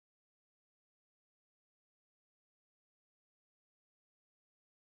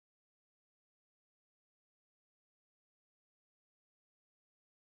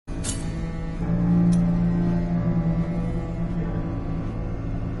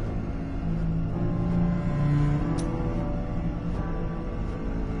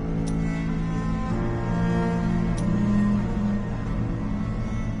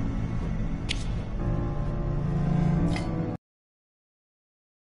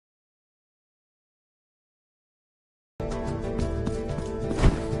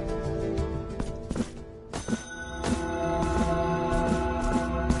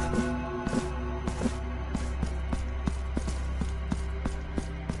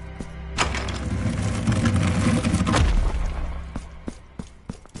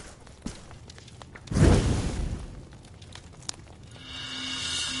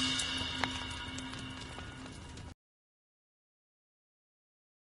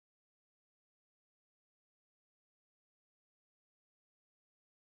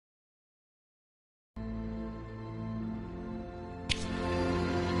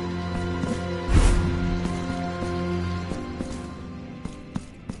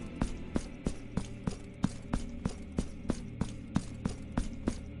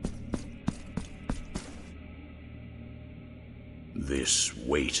This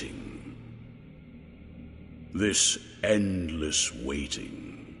waiting, this endless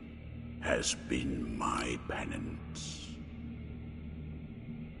waiting, has been my penance.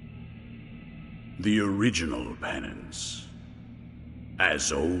 The original penance,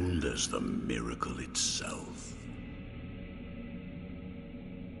 as old as the miracle itself.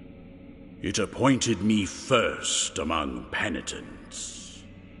 It appointed me first among penitents,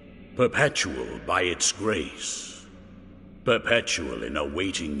 perpetual by its grace. Perpetual in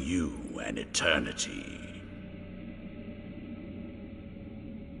awaiting you an eternity.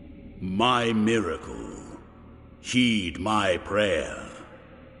 My miracle, heed my prayer.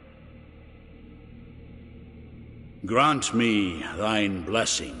 Grant me thine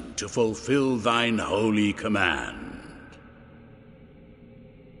blessing to fulfill thine holy command.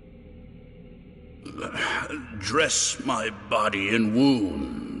 Dress my body in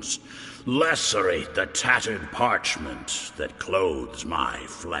wounds. Lacerate the tattered parchment that clothes my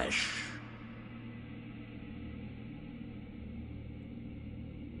flesh.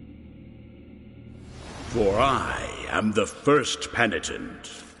 For I am the first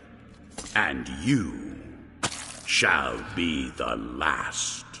penitent, and you shall be the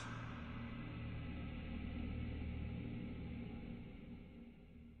last.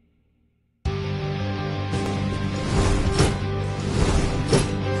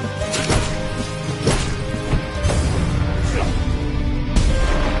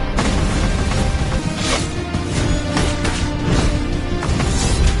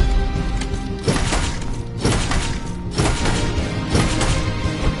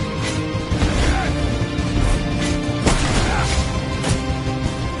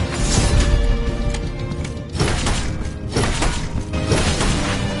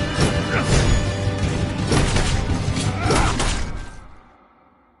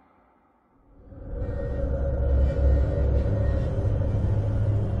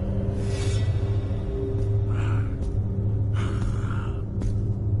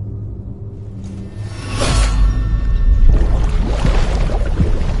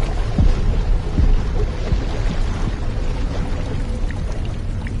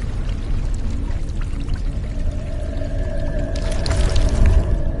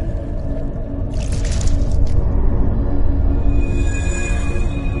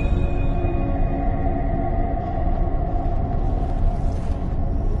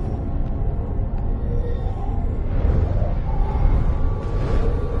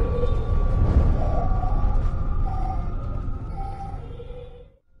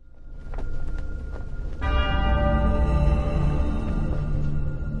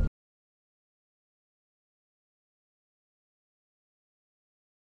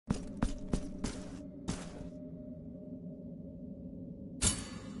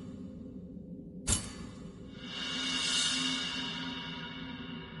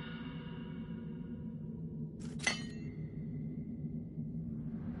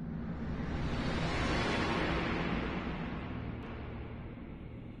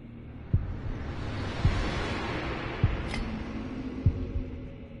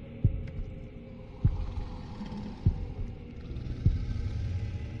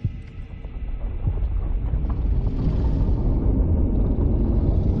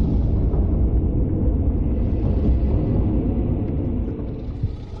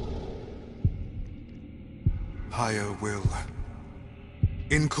 Higher will,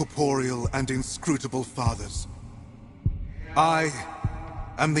 incorporeal and inscrutable fathers, I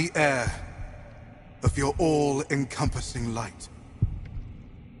am the heir of your all-encompassing light.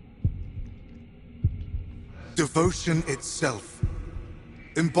 Devotion itself,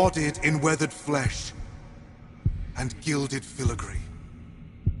 embodied in weathered flesh and gilded filigree.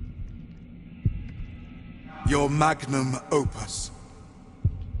 Your magnum opus.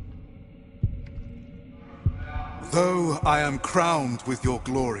 Though I am crowned with your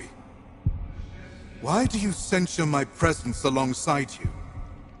glory, why do you censure my presence alongside you?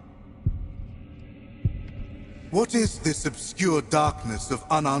 What is this obscure darkness of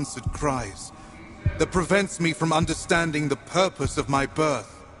unanswered cries that prevents me from understanding the purpose of my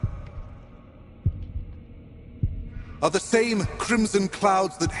birth? Are the same crimson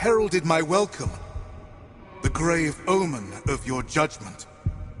clouds that heralded my welcome the grave omen of your judgment?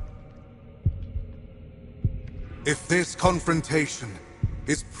 If this confrontation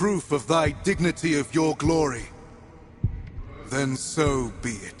is proof of thy dignity of your glory, then so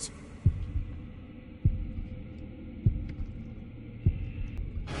be it.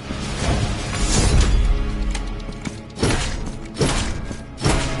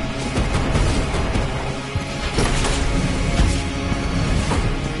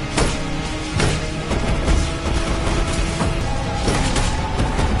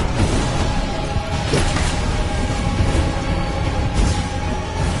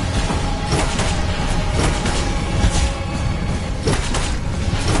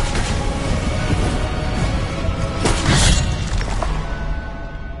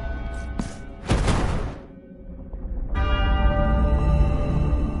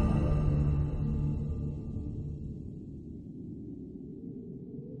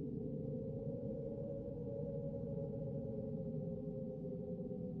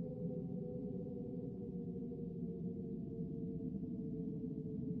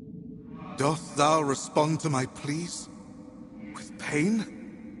 dost thou respond to my pleas? With pain?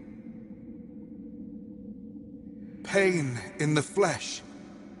 Pain in the flesh.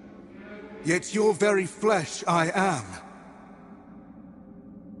 Yet your very flesh I am.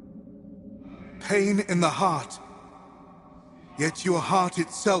 Pain in the heart. Yet your heart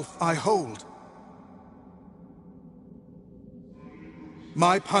itself I hold.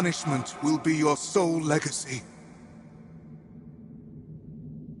 My punishment will be your sole legacy.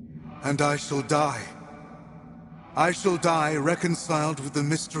 And I shall die. I shall die reconciled with the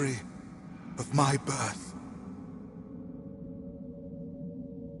mystery of my birth.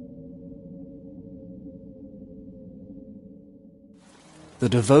 The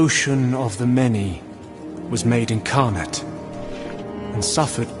devotion of the many was made incarnate, and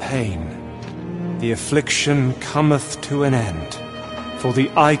suffered pain. The affliction cometh to an end, for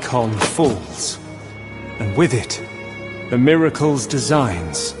the icon falls, and with it, the miracle's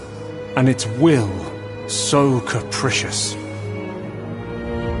designs, and its will so capricious.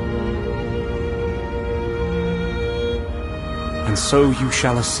 And so you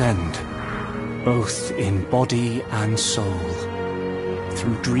shall ascend, both in body and soul,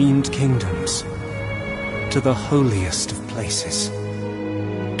 through dreamed kingdoms, to the holiest of places,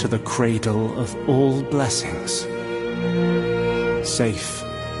 to the cradle of all blessings, safe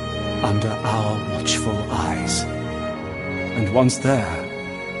under our watchful eyes. And once there,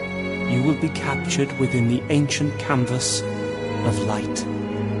 you will be captured within the ancient canvas of light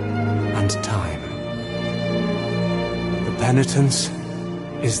and time. The penitence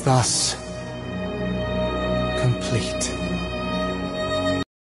is thus complete.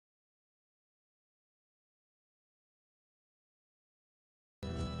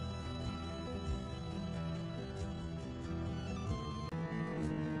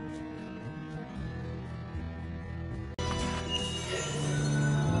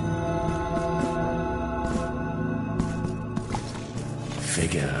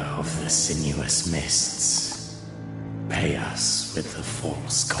 Figure of the sinuous mists, pay us with the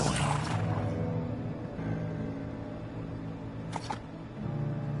false coin.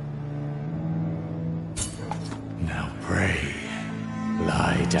 Now pray,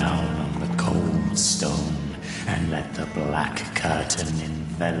 lie down on the cold stone, and let the black curtain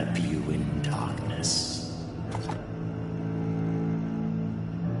envelop you in darkness.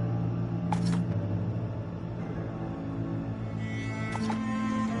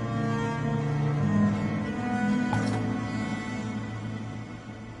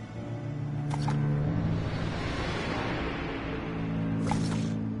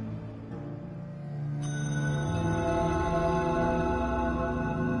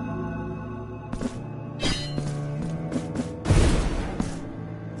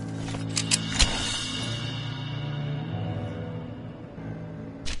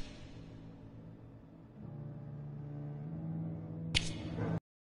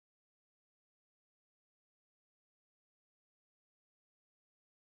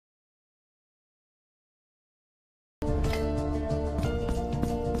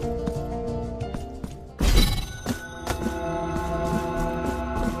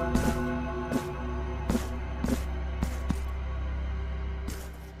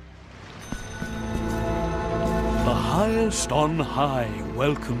 Highest on high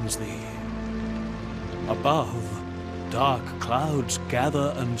welcomes thee. Above, dark clouds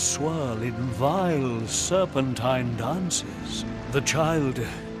gather and swirl in vile serpentine dances. The child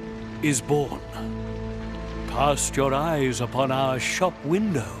is born. Cast your eyes upon our shop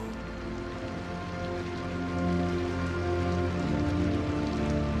window.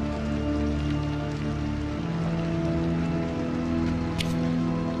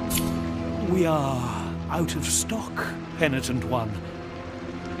 We are out of stock, penitent one.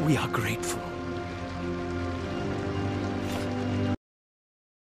 We are grateful.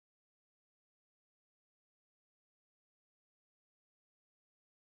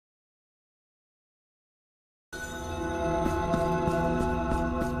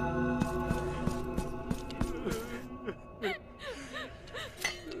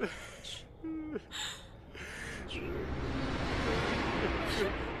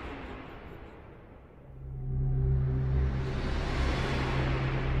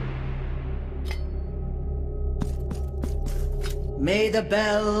 May the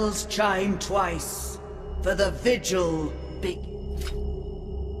bells chime twice, for the vigil begins.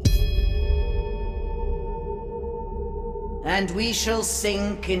 And we shall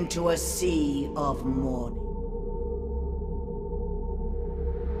sink into a sea of mourning.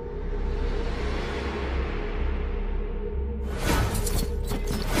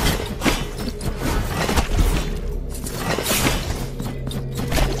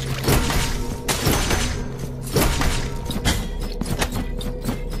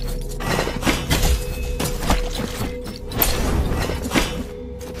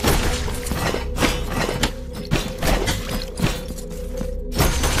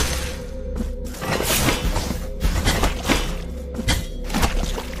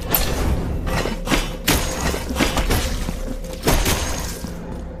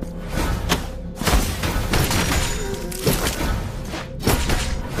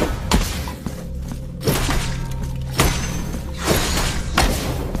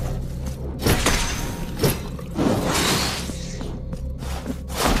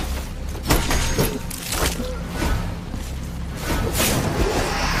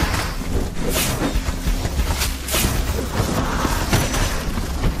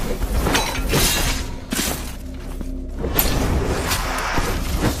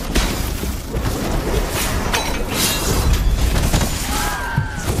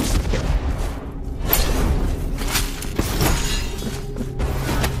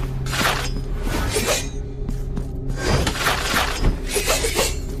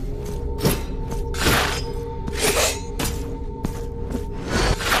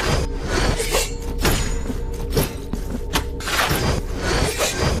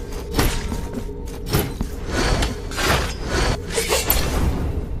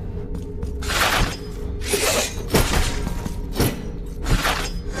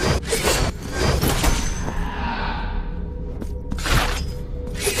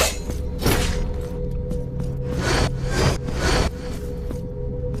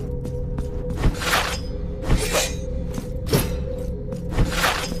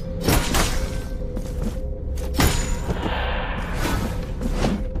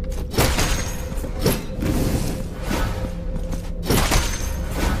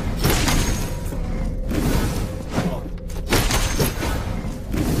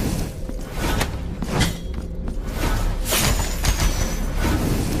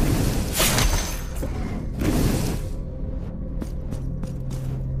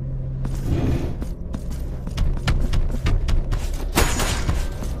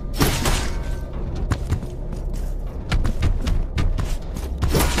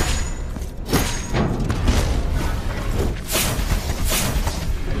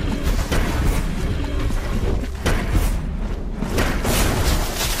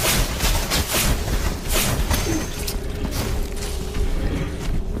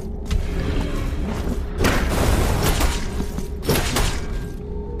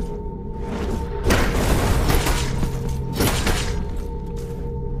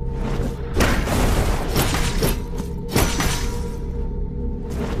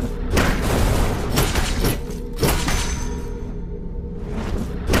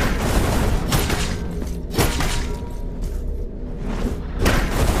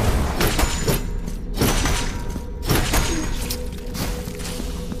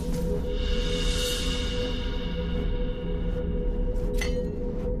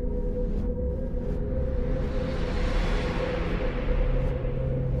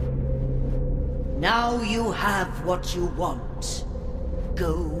 Now you have what you want.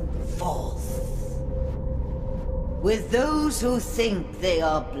 Go forth. With those who think they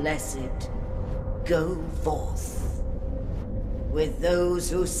are blessed, go forth. With those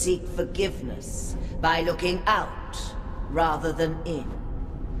who seek forgiveness by looking out rather than in,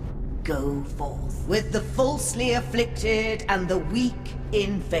 go forth. With the falsely afflicted and the weak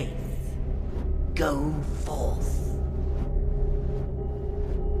in faith, go forth.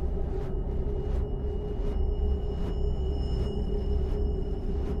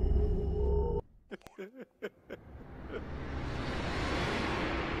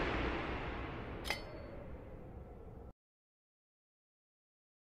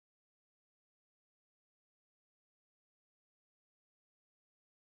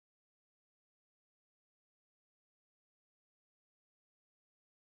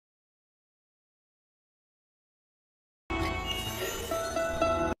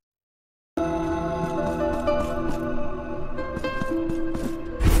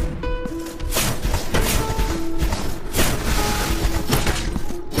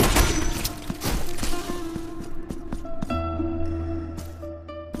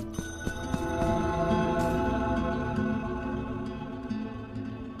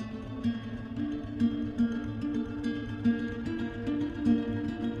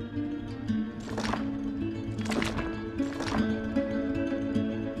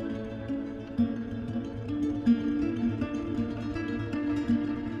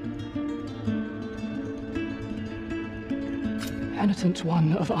 Penitent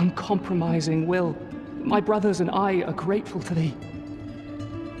one of uncompromising will, my brothers and I are grateful to thee.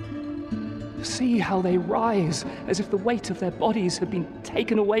 See how they rise, as if the weight of their bodies had been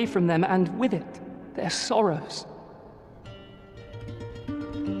taken away from them, and with it, their sorrows.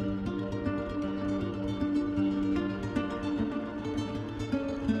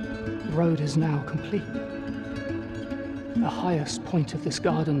 The road is now complete. The highest point of this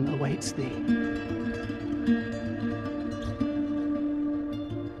garden awaits thee.